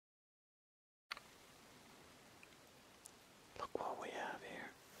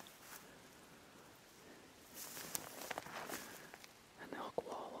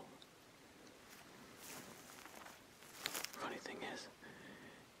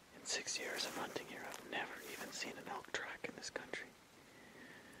6 years of hunting here, I've never even seen an elk track in this country.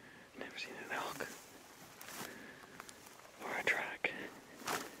 Never seen an elk or a track.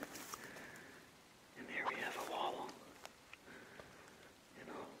 And here we have a wallow.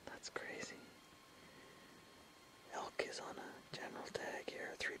 You know, that's crazy. Elk is on a general tag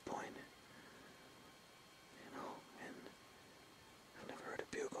here, 3-point. You know, and I've never heard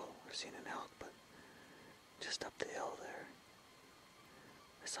a bugle or seen an elk, but just up the hill there,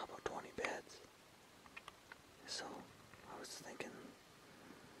 I saw about 20 beds. So I was thinking,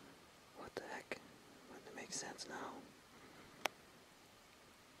 what the heck? Wouldn't it make sense now?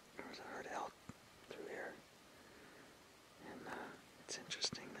 There was a herd of elk through here. And it's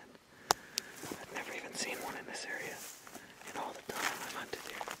interesting that I've never even seen one in this area in all the time I've hunted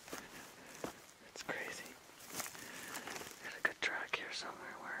here. It's crazy. There's a good track here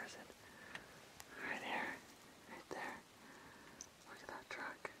somewhere. Where is it? Right here. Right there. Look at that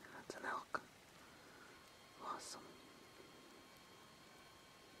track. That's an elk. Awesome.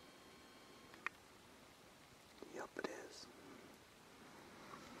 Yup, it is.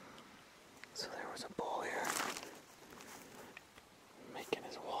 So there was a bull here making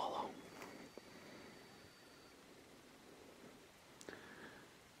his wallow.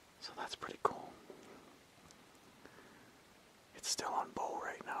 So that's pretty cool. It's still on bow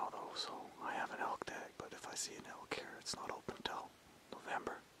right now though, so I have an elk tag, but if I see an elk here, it's not open till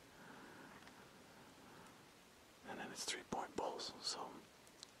November. And then it's 3-point bulls, so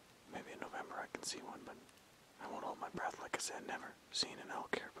maybe in November I can see one, but I won't hold my breath. Like I said, never seen an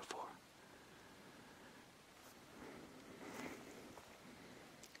elk here before.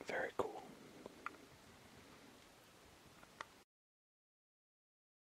 Very cool.